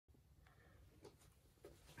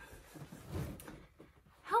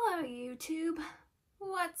So YouTube,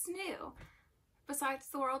 what's new besides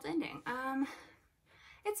the world ending?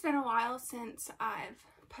 It's been a while since I've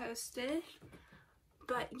posted,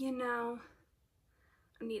 but you know,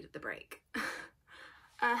 I needed the break.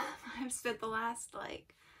 I've spent the last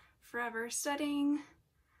forever studying,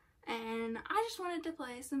 and I just wanted to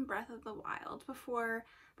play some Breath of the Wild before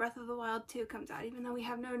Breath of the Wild 2 comes out, even though we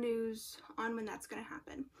have no news on when that's going to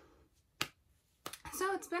happen.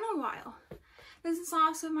 So it's been a while. This is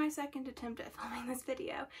also my second attempt at filming this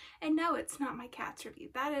video, and no, it's not my cat's review.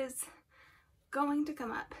 That is going to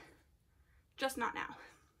come up, just not now.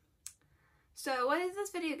 So what is this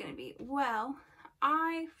video going to be? Well,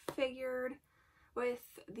 I figured with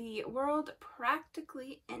the world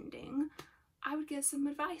practically ending, I would give some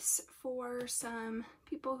advice for some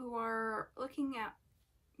people who are looking at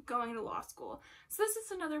going to law school. So this is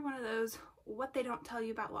another one of those what they don't tell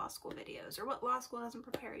you about law school videos, or what law school doesn't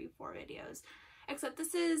prepare you for videos. Except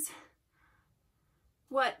this is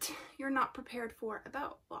what you're not prepared for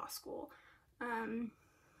about law school.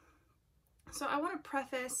 So I want to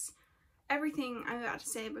preface everything I'm about to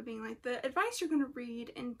say by being like, the advice you're going to read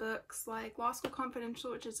in books like Law School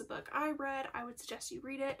Confidential, which is a book I read, I would suggest you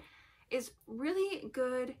read it, is really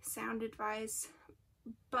good, sound advice,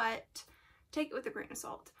 but take it with a grain of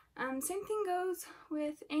salt. Same thing goes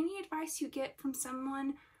with any advice you get from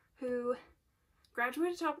someone who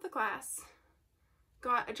graduated top of the class,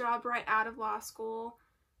 got a job right out of law school,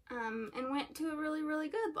 and went to a really, really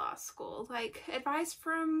good law school. Like, advice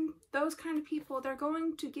from those kind of people, they're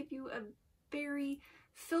going to give you a very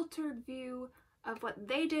filtered view of what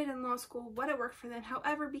they did in law school, what it worked for them.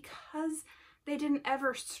 However, because they didn't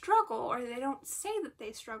ever struggle, or they don't say that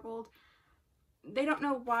they struggled, they don't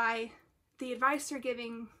know why the advice they're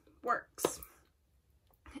giving works.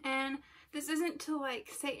 And this isn't to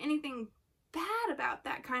say anything bad about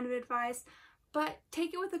that kind of advice, but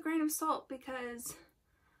take it with a grain of salt, because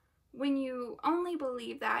when you only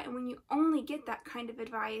believe that and when you only get that kind of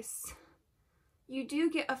advice, you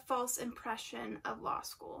do get a false impression of law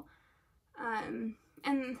school. And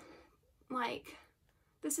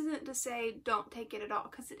this isn't to say don't take it at all,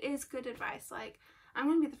 because it is good advice. I'm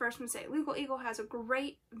going to be the first one to say Legal Eagle has a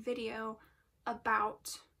great video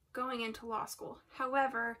about going into law school.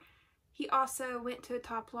 However, he also went to a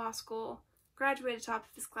top law school, graduated top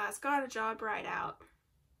of his class, got a job right out.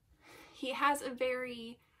 He has a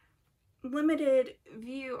very limited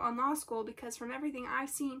view on law school, because from everything I've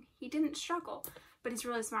seen, he didn't struggle, but he's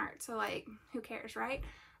really smart, so who cares, right?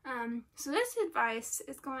 So this advice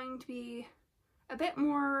is going to be a bit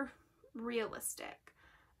more realistic,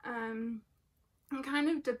 and kind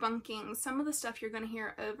of debunking some of the stuff you're going to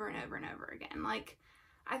hear over and over and over again.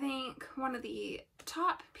 I think one of the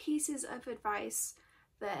top pieces of advice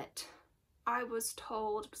that I was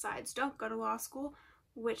told, besides don't go to law school,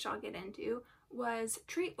 which I'll get into, was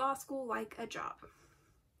treat law school like a job.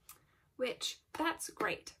 Which, that's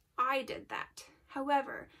great. I did that.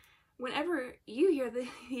 However, whenever you hear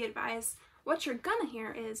the advice, what you're gonna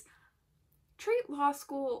hear is treat law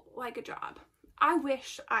school like a job. I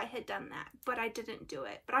wish I had done that, but I didn't do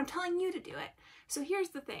it. But I'm telling you to do it. So here's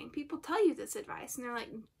the thing. People tell you this advice and they're like,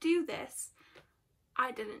 do this.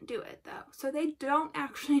 I didn't do it though. So they don't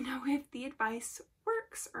actually know if the advice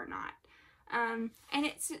works or not. And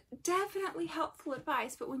it's definitely helpful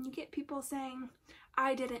advice, but when you get people saying,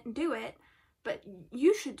 I didn't do it, but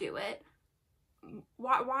you should do it,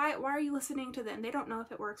 why are you listening to them? They don't know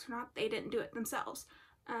if it works or not. They didn't do it themselves.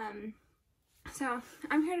 So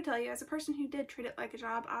I'm here to tell you, as a person who did treat it like a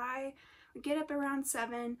job, I would get up around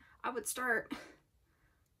 7.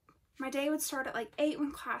 My day would start at 8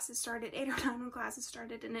 when classes started, 8 or 9 when classes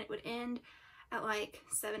started, and it would end at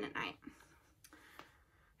 7 at night.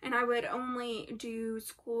 And I would only do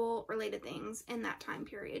school related things in that time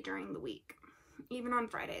period during the week, even on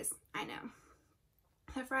Fridays. I know.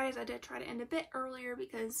 On Fridays I did try to end a bit earlier,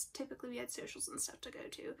 because typically we had socials and stuff to go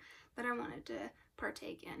to that I wanted to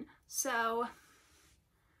partake in. So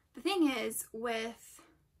the thing is, with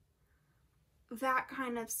that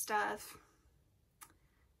kind of stuff,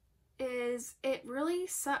 is it really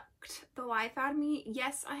sucked the life out of me.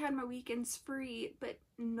 Yes, I had my weekends free, but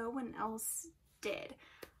no one else did,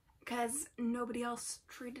 because nobody else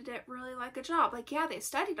treated it really like a job. Yeah, they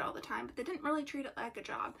studied all the time, but they didn't really treat it like a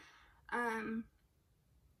job.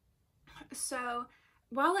 So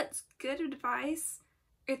while it's good advice,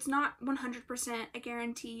 it's not 100% a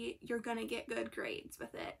guarantee you're gonna get good grades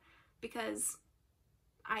with it, because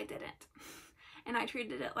I didn't. And I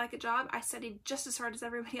treated it like a job. I studied just as hard as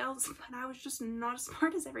everybody else, but I was just not as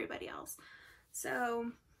smart as everybody else.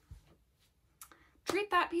 So treat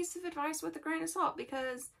that piece of advice with a grain of salt,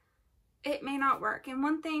 because it may not work. And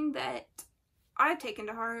one thing that I've taken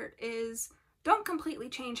to heart is don't completely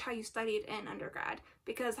change how you studied in undergrad,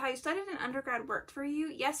 because how you studied in undergrad worked for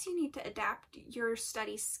you. Yes, you need to adapt your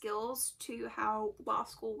study skills to how law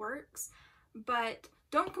school works, but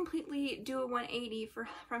don't completely do a 180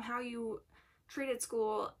 from how you treated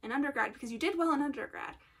school in undergrad, because you did well in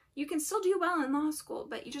undergrad. You can still do well in law school,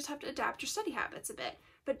 but you just have to adapt your study habits a bit.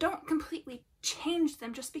 But don't completely change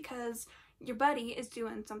them just because your buddy is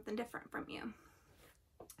doing something different from you.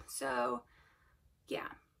 So, yeah.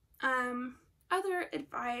 Other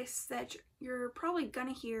advice that you're probably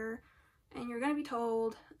gonna hear and you're gonna be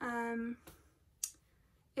told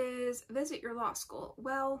is visit your law school.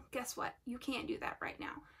 Well, guess what? You can't do that right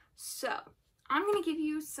now. So I'm gonna give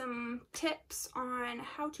you some tips on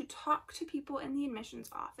how to talk to people in the admissions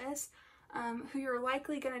office, who you're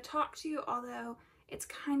likely gonna talk to, although it's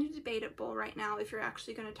kind of debatable right now if you're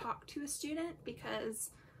actually gonna talk to a student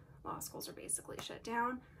because law schools are basically shut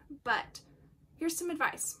down. But here's some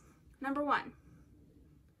advice. Number 1,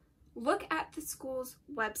 look at the school's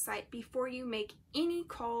website before you make any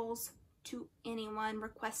calls to anyone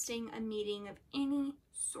requesting a meeting of any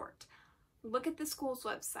sort. Look at the school's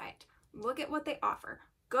website. Look at what they offer.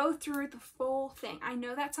 Go through the full thing. I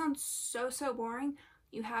know that sounds so boring.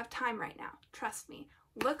 You have time right now. Trust me.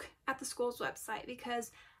 Look at the school's website, because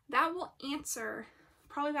that will answer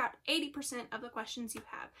probably about 80% of the questions you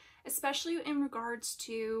have, especially in regards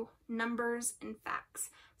to numbers and facts.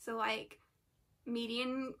 So like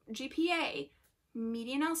median GPA,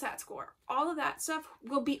 median LSAT score, all of that stuff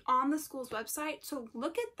will be on the school's website. So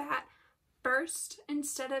look at that first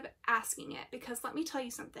instead of asking it, because let me tell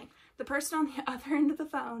you something. The person on the other end of the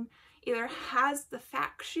phone either has the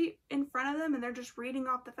fact sheet in front of them and they're just reading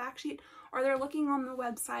off the fact sheet, or they're looking on the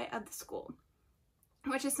website of the school,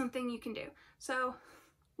 which is something you can do. So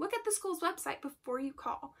look at the school's website before you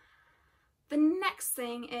call. The next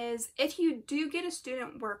thing is, if you do get a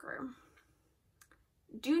student worker,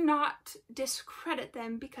 do not discredit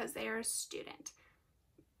them because they are a student.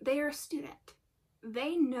 They are a student.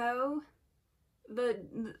 They know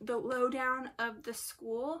the lowdown of the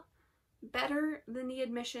school better than the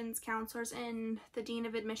admissions counselors and the dean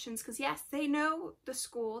of admissions, because yes, they know the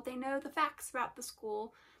school, they know the facts about the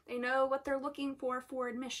school, they know what they're looking for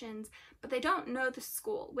admissions, but they don't know the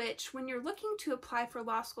school, which when you're looking to apply for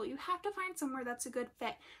law school, you have to find somewhere that's a good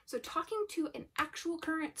fit. So talking to an actual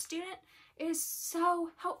current student is so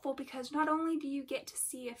helpful, because not only do you get to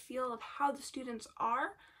see a feel of how the students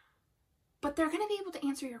are, but they're going to be able to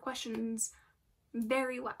answer your questions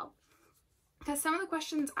very well. Because some of the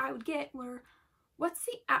questions I would get were, what's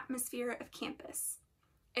the atmosphere of campus?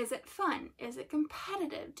 Is it fun? Is it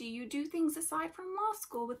competitive? Do you do things aside from law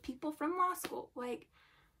school with people from law school? Like,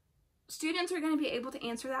 students are going to be able to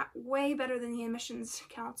answer that way better than the admissions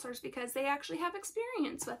counselors, because they actually have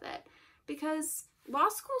experience with it. Because law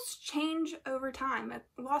schools change over time.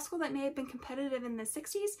 A law school that may have been competitive in the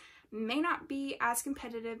 60s may not be as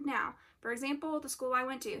competitive now. For example, the school I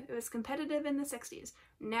went to, it was competitive in the 60s.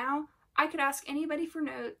 Now, I could ask anybody for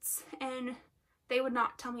notes and they would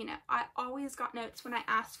not tell me no. I always got notes when I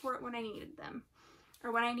asked for it when I needed them,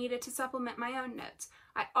 or when I needed to supplement my own notes.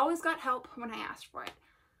 I always got help when I asked for it.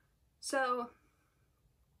 So,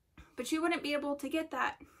 but you wouldn't be able to get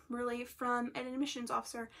that really from an admissions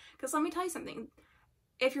officer, because let me tell you something.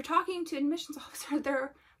 If you're talking to an admissions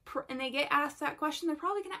officer, and they get asked that question, they're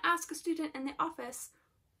probably going to ask a student in the office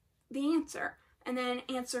the answer, and then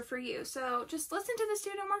answer for you. So just listen to the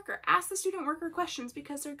student worker. Ask the student worker questions,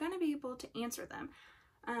 because they're going to be able to answer them.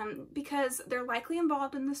 Because they're likely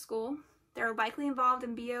involved in the school. They're likely involved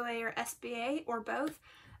in BOA or SBA or both.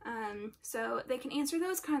 So they can answer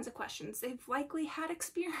those kinds of questions. They've likely had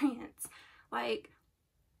experience. Like,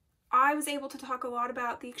 I was able to talk a lot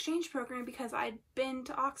about the exchange program because I'd been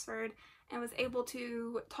to Oxford and was able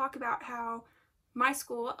to talk about how my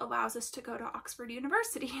school allows us to go to Oxford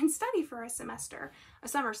University and study for a semester, a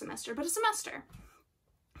summer semester, but a semester.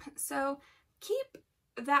 So keep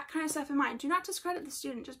that kind of stuff in mind. Do not discredit the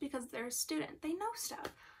student just because they're a student. They know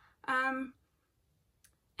stuff.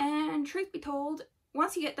 And truth be told,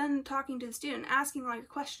 once you get done talking to the student, asking all your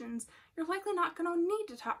questions, you're likely not going to need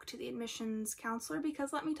to talk to the admissions counselor,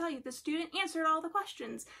 because let me tell you, the student answered all the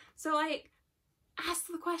questions. So like, ask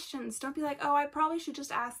the questions. Don't be like, oh, I probably should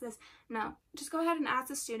just ask this. No, just go ahead and ask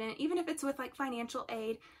the student, even if it's with like financial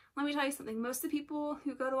aid. Let me tell you something. Most of the people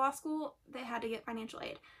who go to law school, they had to get financial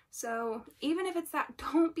aid. So even if it's that,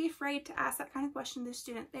 don't be afraid to ask that kind of question to the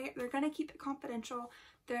student. They're going to keep it confidential.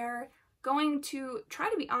 They're going to try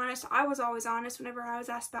to be honest. I was always honest whenever I was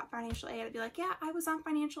asked about financial aid. I'd be like, yeah, I was on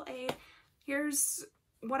financial aid. Here's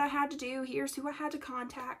what I had to do. Here's who I had to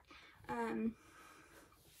contact.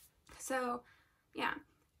 So yeah,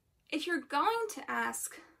 if you're going to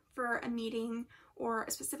ask for a meeting or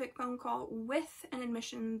a specific phone call with an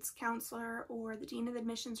admissions counselor or the dean of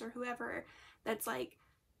admissions or whoever that's like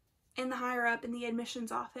in the higher up in the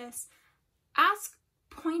admissions office, ask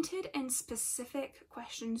pointed and specific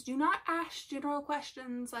questions. Do not ask general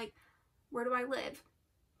questions like, where do I live?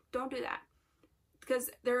 Don't do that, because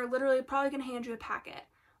they're literally probably going to hand you a packet.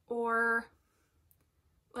 Or,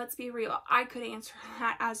 let's be real, I could answer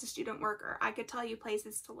that as a student worker. I could tell you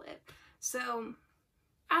places to live. So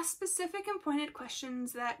ask specific and pointed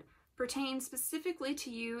questions that pertain specifically to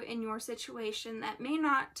you in your situation that may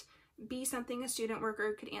not be something a student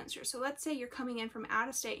worker could answer. So let's say you're coming in from out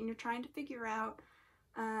of state and you're trying to figure out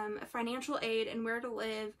a financial aid and where to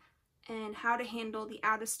live and how to handle the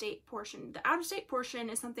out-of-state portion. The out-of-state portion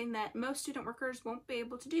is something that most student workers won't be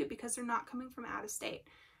able to do because they're not coming from out of state.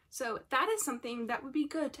 So that is something that would be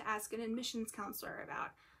good to ask an admissions counselor about.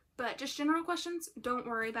 But just general questions, don't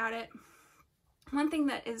worry about it. One thing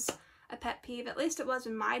that is a pet peeve, at least it was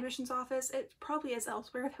in my admissions office, it probably is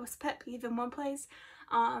elsewhere, if it was a pet peeve in one place,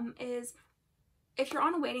 is if you're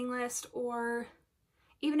on a waiting list, or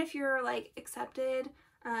even if you're like accepted,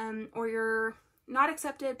 or you're not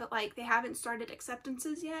accepted but like they haven't started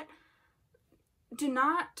acceptances yet, do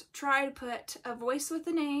not try to put a voice with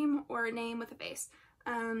a name or a name with a face.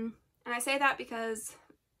 And I say that because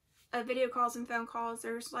of video calls and phone calls,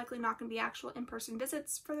 there's likely not going to be actual in-person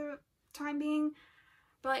visits for the time being,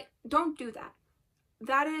 but like, don't do that.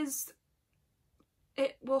 That is,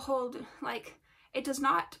 it will hold, like, it does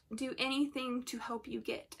not do anything to help you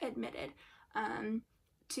get admitted,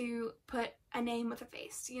 to put a name with a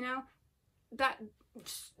face, you know? That,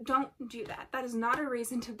 just don't do that. That is not a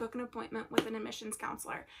reason to book an appointment with an admissions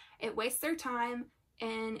counselor. It wastes their time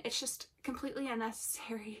and it's just completely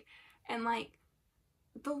unnecessary, and like,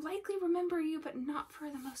 they'll likely remember you but not for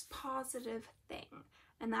the most positive thing,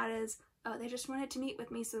 and that is, oh, they just wanted to meet with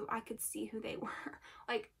me so I could see who they were.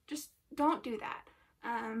 Like, just don't do that.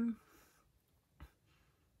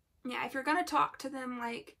 Yeah, if you're gonna talk to them,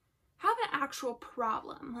 like, have an actual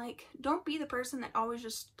problem. Like, don't be the person that always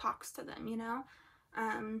just talks to them, you know?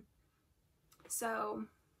 So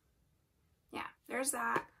yeah, there's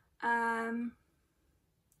that.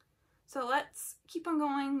 So let's keep on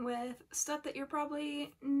going with stuff that you're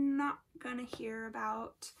probably not gonna hear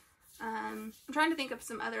about. I'm trying to think of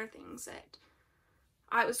some other things that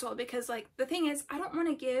I was told, because like, the thing is, I don't want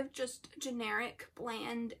to give just generic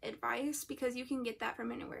bland advice, because you can get that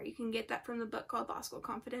from anywhere. You can get that from the book called Law School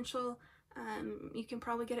Confidential. You can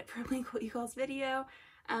probably get it from Legal Eagle's video.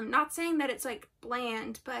 Not saying that it's like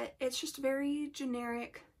bland, but it's just very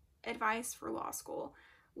generic advice for law school,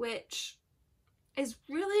 which is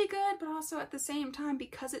really good, but also at the same time,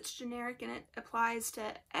 because it's generic and it applies to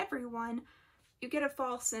everyone, you get a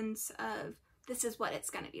false sense of this is what it's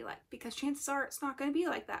going to be like, because chances are it's not going to be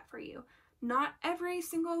like that for you. Not every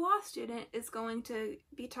single law student is going to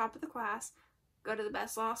be top of the class, go to the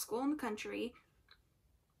best law school in the country,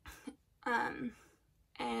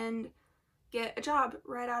 and get a job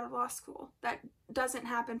right out of law school. That doesn't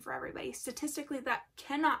happen for everybody. Statistically, that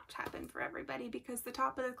cannot happen for everybody, because the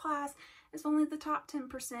top of the class is only the top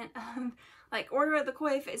 10% of, like, order of the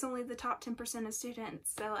coif is only the top 10% of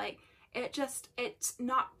students. So, like, it's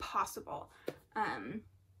not possible.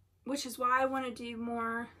 Which is why I want to do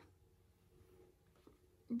more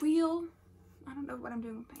real, I don't know what I'm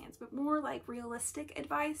doing with my hands, but more like realistic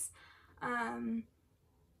advice, and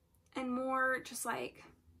more just like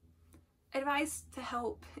advice to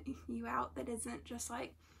help you out that isn't just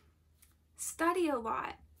like, study a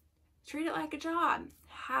lot, treat it like a job,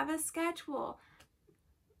 have a schedule,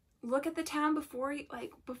 look at the town before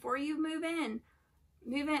you move in,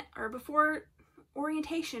 or before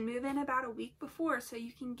orientation, move in about a week before so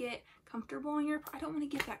you can get comfortable in your, I don't want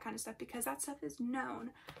to give that kind of stuff because that stuff is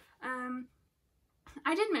known.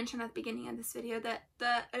 I did mention at the beginning of this video that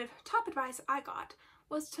the top advice I got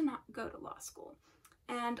was to not go to law school.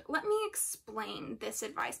 And let me explain this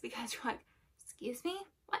advice, because you're like, excuse me,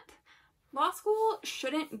 what? Law school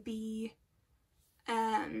shouldn't be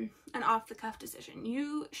an off-the-cuff decision.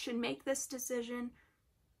 You should make this decision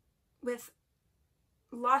with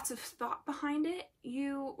lots of thought behind it.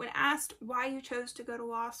 You, when asked why you chose to go to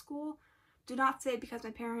law school, do not say because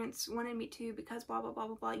my parents wanted me to, because blah, blah, blah,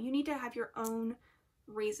 blah, blah. You need to have your own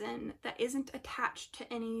reason that isn't attached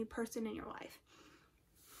to any person in your life.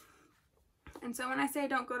 And so when I say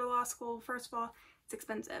don't go to law school, first of all, it's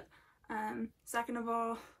expensive. Second of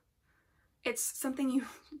all, it's something you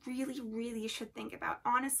really, really should think about.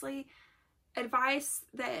 Honestly, advice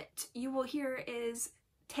that you will hear is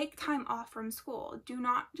take time off from school. Do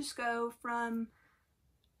not just go from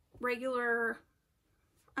regular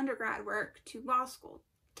undergrad work to law school.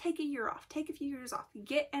 Take a year off, take a few years off,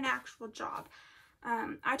 get an actual job.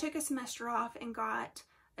 I took a semester off and got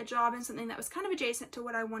a job in something that was kind of adjacent to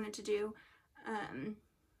what I wanted to do.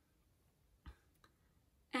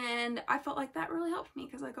 And I felt like that really helped me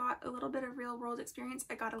because I got a little bit of real world experience.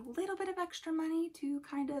 I got a little bit of extra money to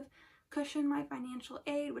kind of cushion my financial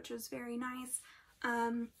aid, which was very nice.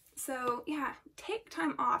 So yeah, take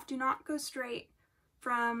time off. Do not go straight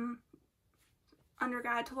from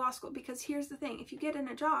undergrad to law school, because here's the thing, if you get in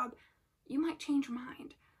a job, you might change your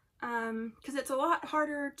mind. Because it's a lot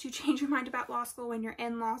harder to change your mind about law school when you're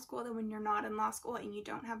in law school than when you're not in law school and you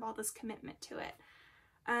don't have all this commitment to it.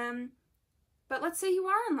 But let's say you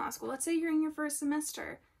are in law school. Let's say you're in your first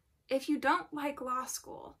semester. If you don't like law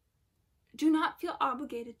school, do not feel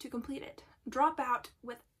obligated to complete it. Drop out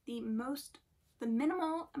with the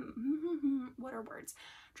minimal, what are words?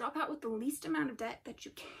 Drop out with the least amount of debt that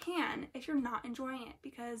you can if you're not enjoying it.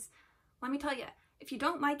 Because let me tell you, if you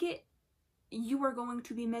don't like it, you are going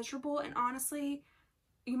to be miserable, and honestly,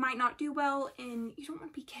 you might not do well and you don't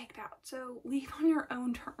want to be kicked out. So leave on your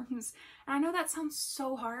own terms. And I know that sounds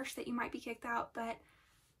so harsh that you might be kicked out, but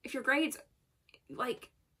if your grades, like,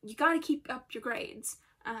 you got to keep up your grades.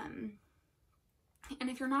 And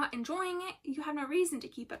if you're not enjoying it, you have no reason to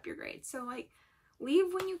keep up your grades. So like,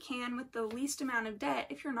 leave when you can with the least amount of debt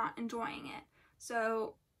if you're not enjoying it.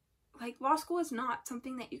 So like, law school is not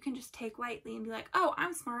something that you can just take lightly and be like, oh,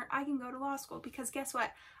 I'm smart, I can go to law school. Because guess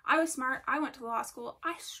what? I was smart, I went to law school,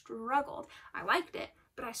 I struggled. I liked it,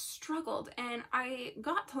 but I struggled. And I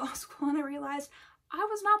got to law school and I realized I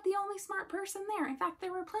was not the only smart person there. In fact,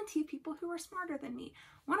 there were plenty of people who were smarter than me.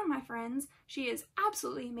 One of my friends, she is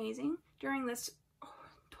absolutely amazing. During this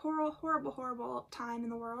horrible time in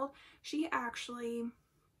the world, she actually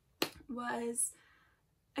was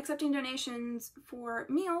accepting donations for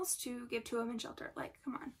meals to give to a women's shelter. Like,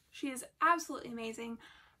 come on. She is absolutely amazing.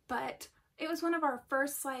 But it was one of our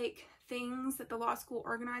first, like, things that the law school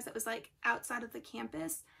organized that was, like, outside of the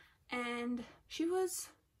campus. And she was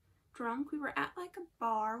drunk. We were at, like, a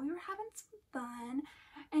bar. We were having some fun.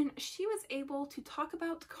 And she was able to talk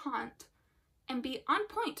about Kant and be on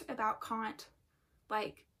point about Kant,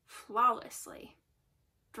 like, flawlessly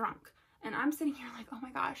drunk. And I'm sitting here like, oh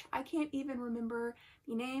my gosh, I can't even remember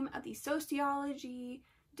the name of the sociology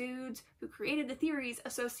dudes who created the theories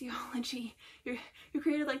of sociology, who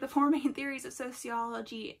created like the 4 main theories of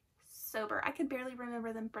sociology sober. I could barely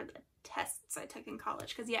remember them for the tests I took in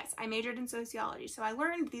college, because yes, I majored in sociology, so I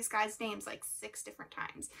learned these guys' names like 6 different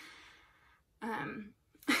times.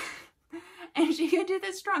 And she could do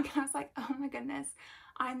this drunk, and I was like, oh my goodness,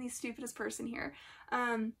 I'm the stupidest person here.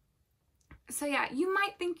 So yeah, you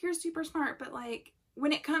might think you're super smart, but like,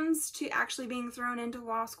 when it comes to actually being thrown into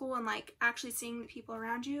law school and like actually seeing the people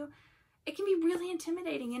around you, it can be really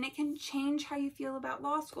intimidating, and it can change how you feel about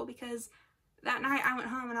law school. Because that night I went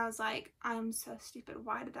home and I was like, I'm so stupid.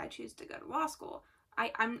 Why did I choose to go to law school?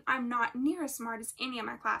 I'm not near as smart as any of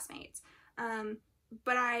my classmates.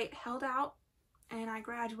 But I held out and I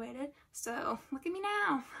graduated. So look at me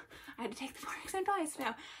now. I had to take the 4 exam twice.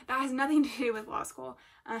 No, that has nothing to do with law school,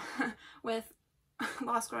 with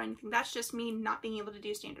law school or anything. That's just me not being able to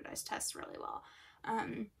do standardized tests really well.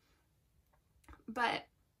 But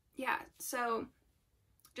yeah, so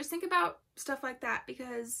just think about stuff like that,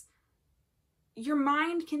 because your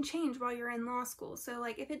mind can change while you're in law school. So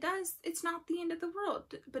like, if it does, it's not the end of the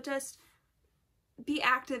world, but just be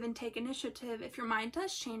active and take initiative. If your mind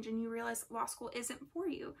does change and you realize law school isn't for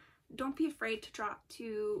you, don't be afraid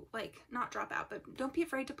to not drop out, but don't be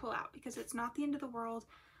afraid to pull out, because it's not the end of the world.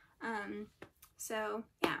 So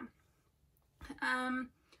yeah.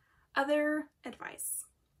 Other advice.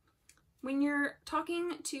 When you're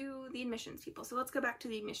talking to the admissions people, so let's go back to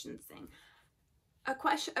the admissions thing. A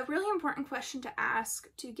really important question to ask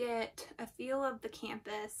to get a feel of the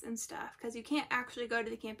campus and stuff, because you can't actually go to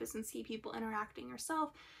the campus and see people interacting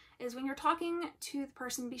yourself, is when you're talking to the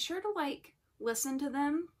person, be sure to like listen to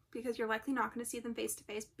them, because you're likely not going to see them face to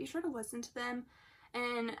face. Be sure to listen to them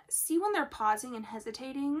and see when they're pausing and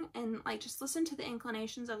hesitating, and like just listen to the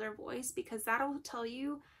inclinations of their voice, because that'll tell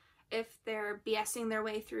you if they're BSing their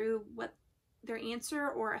way through what their answer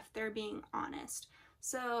or if they're being honest.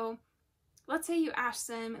 So let's say you ask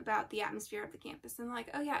them about the atmosphere of the campus and like,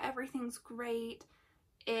 oh yeah, everything's great.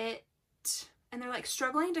 And they're like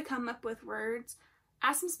struggling to come up with words.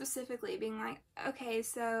 Ask them specifically, being like, okay,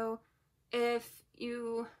 so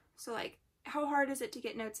how hard is it to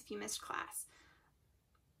get notes if you missed class?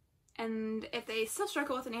 And if they still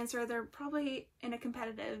struggle with an answer, they're probably in a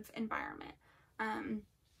competitive environment.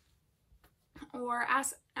 or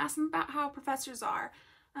ask them about how professors are.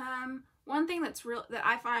 One thing that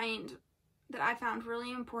I found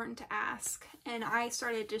really important to ask, and I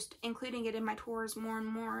started just including it in my tours more and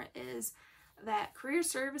more, is that career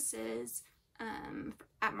services,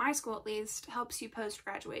 at my school at least, helps you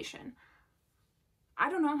post-graduation. I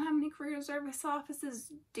don't know how many career service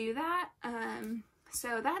offices do that,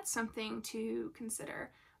 so that's something to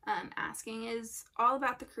consider. Asking is all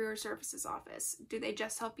about the career services office. Do they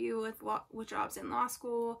just help you with jobs in law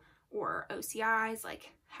school or OCIs?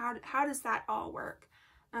 Like, how does that all work?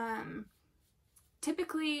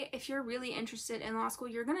 Typically, if you're really interested in law school,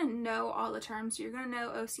 you're gonna know all the terms. You're gonna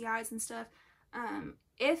know OCIs and stuff.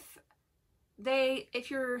 If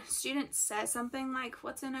your student says something like,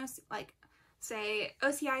 what's an OCI, like say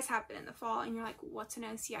OCIs happen in the fall and you're like, what's an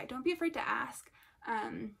OCI? Don't be afraid to ask.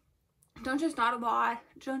 Don't just nod a lot.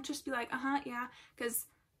 Don't just be like, yeah, because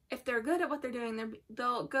if they're good at what they're doing,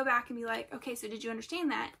 they'll go back and be like, okay, so did you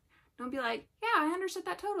understand that? Don't be like, yeah, I understood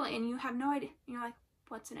that totally, and you have no idea. And you're like,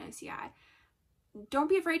 what's an OCI? Don't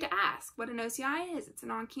be afraid to ask what an OCI is. It's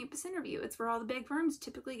an on-campus interview. It's where all the big firms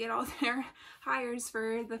typically get all their hires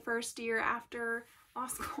for the first year after law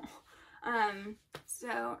school.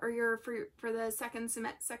 Or for the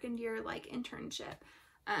second year like internship.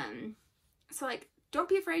 So like, don't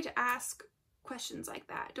be afraid to ask questions like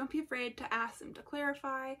that. Don't be afraid to ask them to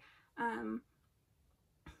clarify.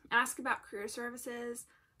 Ask about career services.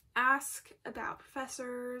 Ask about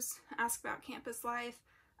professors. Ask about campus life.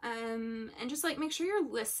 And just like make sure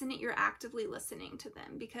you're actively listening to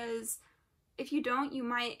them, because if you don't, you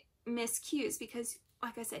might miss cues, because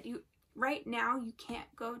like I said, right now you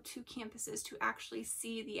can't go to campuses to actually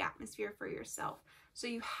see the atmosphere for yourself. So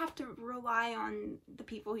you have to rely on the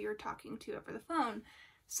people you're talking to over the phone.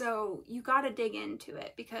 So you got to dig into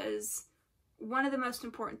it, because one of the most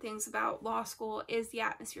important things about law school is the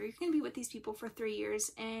atmosphere. You're going to be with these people for 3 years,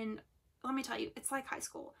 and let me tell you, it's like high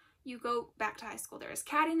school. You go back to high school. There's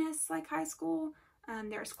cattiness like high school.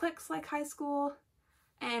 There's cliques like high school.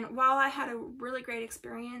 And while I had a really great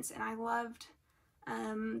experience and I loved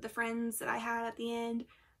the friends that I had at the end,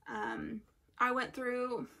 I went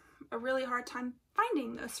through a really hard time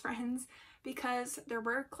finding those friends because there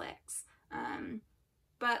were cliques.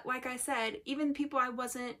 But like I said, even people I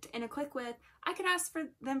wasn't in a clique with, I could ask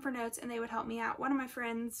them for notes and they would help me out. One of my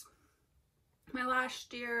friends, my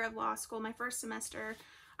last year of law school, my first semester,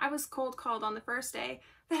 I was cold called on the first day.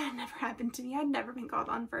 That had never happened to me. I'd never been called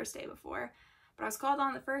on the first day before. But I was called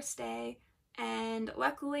on the first day, and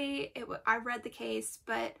luckily I read the case,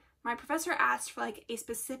 but my professor asked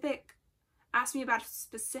me about a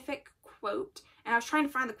specific quote, and I was trying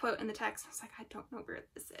to find the quote in the text. I was like, I don't know where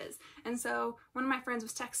this is. And so one of my friends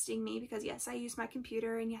was texting me, because yes, I used my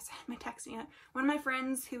computer, and yes, I had my texting app. One of my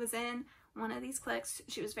friends who was in one of these cliques,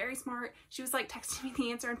 she was very smart. She was like texting me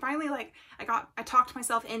the answer, and finally like I talked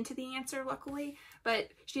myself into the answer, luckily.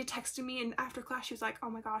 But she had texted me, and after class she was like, oh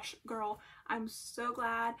my gosh, girl, I'm so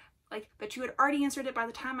glad that you had already answered it by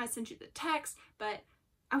the time I sent you the text, but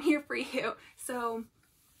I'm here for you. So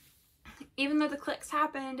even though the cliques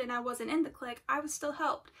happened and I wasn't in the clique, I was still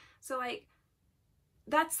helped. So like,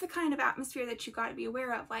 that's the kind of atmosphere that you got to be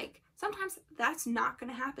aware of. Like, sometimes that's not going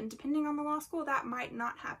to happen. Depending on the law school, that might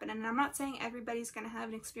not happen. And I'm not saying everybody's going to have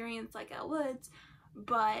an experience like Elle Woods,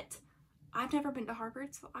 but I've never been to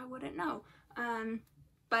Harvard, so I wouldn't know.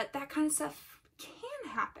 But that kind of stuff can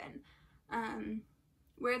happen,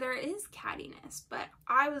 where there is cattiness. But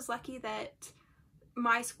I was lucky that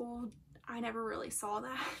my school, I never really saw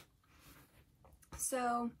that.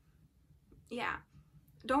 So yeah,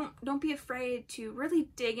 don't be afraid to really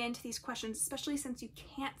dig into these questions, especially since you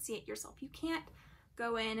can't see it yourself. You can't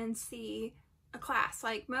go in and see a class.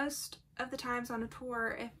 Like, most of the times on a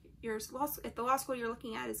tour, if the law school you're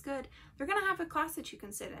looking at is good, they're gonna have a class that you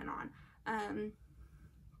can sit in on.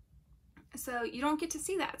 So you don't get to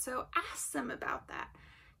see that. So ask them about that,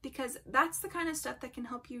 because that's the kind of stuff that can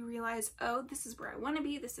help you realize, oh, this is where I want to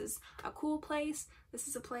be. This is a cool place. This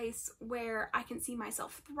is a place where I can see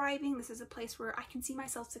myself thriving. This is a place where I can see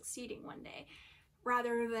myself succeeding one day,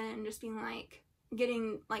 rather than just being like,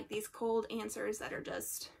 getting like these cold answers that are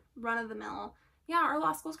just run of the mill. Yeah, our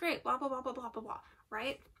law school's great, blah, blah, blah, blah, blah, blah, blah,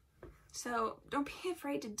 right? So don't be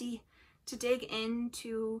afraid to dig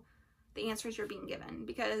into the answers you're being given,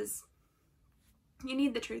 because you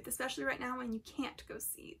need the truth, especially right now when you can't go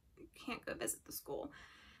visit the school.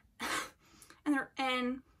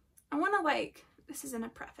 and I want to, this isn't a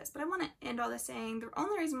preface, but I want to end all this saying the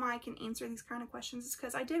only reason why I can answer these kind of questions is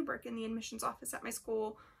because I did work in the admissions office at my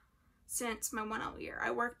school since my 1L year.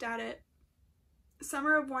 I worked at it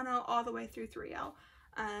summer of 1L all the way through 3L.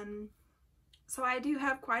 So I do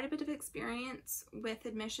have quite a bit of experience with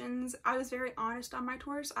admissions. I was very honest on my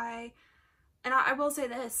tours. I will say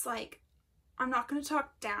this, like, I'm not going to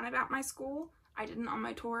talk down about my school. I didn't on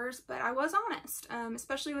my tours, but I was honest,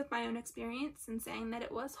 especially with my own experience and saying that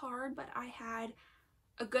it was hard, but I had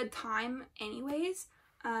a good time anyways,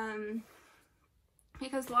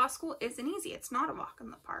 because law school isn't easy. It's not a walk in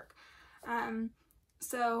the park.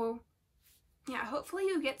 So yeah, hopefully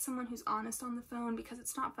you get someone who's honest on the phone, because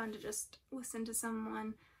it's not fun to just listen to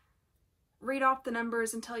someone read off the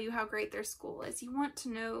numbers and tell you how great their school is. You want to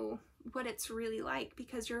know what it's really like,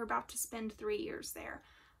 because you're about to spend 3 years there.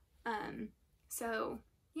 So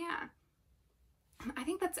yeah, I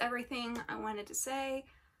think that's everything I wanted to say.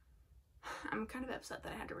 I'm kind of upset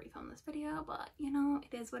that I had to refilm this video, but you know,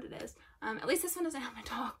 it is what it is. At least this one doesn't have my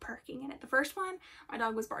dog barking in it. The first one, my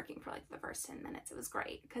dog was barking for like the first 10 minutes. It was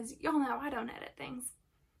great, because y'all know I don't edit things.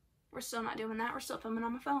 We're still not doing that. We're still filming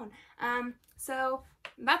on my phone. So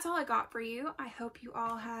that's all I got for you. I hope you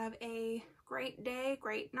all have a great day,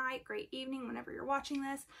 great night, great evening, whenever you're watching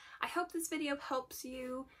this. I hope this video helps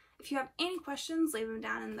you. If you have any questions, leave them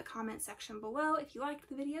down in the comment section below. If you liked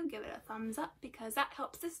the video, give it a thumbs up, because that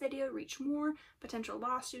helps this video reach more potential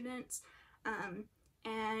law students.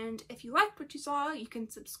 And if you liked what you saw, you can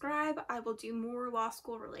subscribe. I will do more law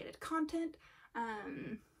school related content.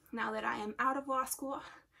 Now that I am out of law school,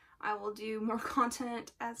 I will do more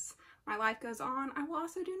content as my life goes on. I will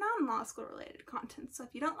also do non-law school related content. So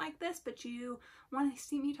if you don't like this, but you want to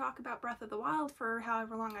see me talk about Breath of the Wild for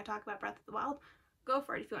however long I talk about Breath of the Wild, go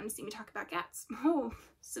for it. If you want to see me talk about cats,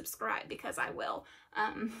 subscribe, because I will.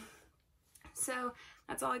 So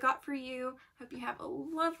that's all I got for you. Hope you have a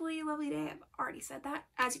lovely, lovely day. I've already said that.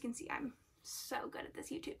 As you can see, I'm so good at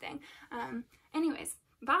this YouTube thing. Anyways,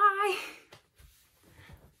 bye!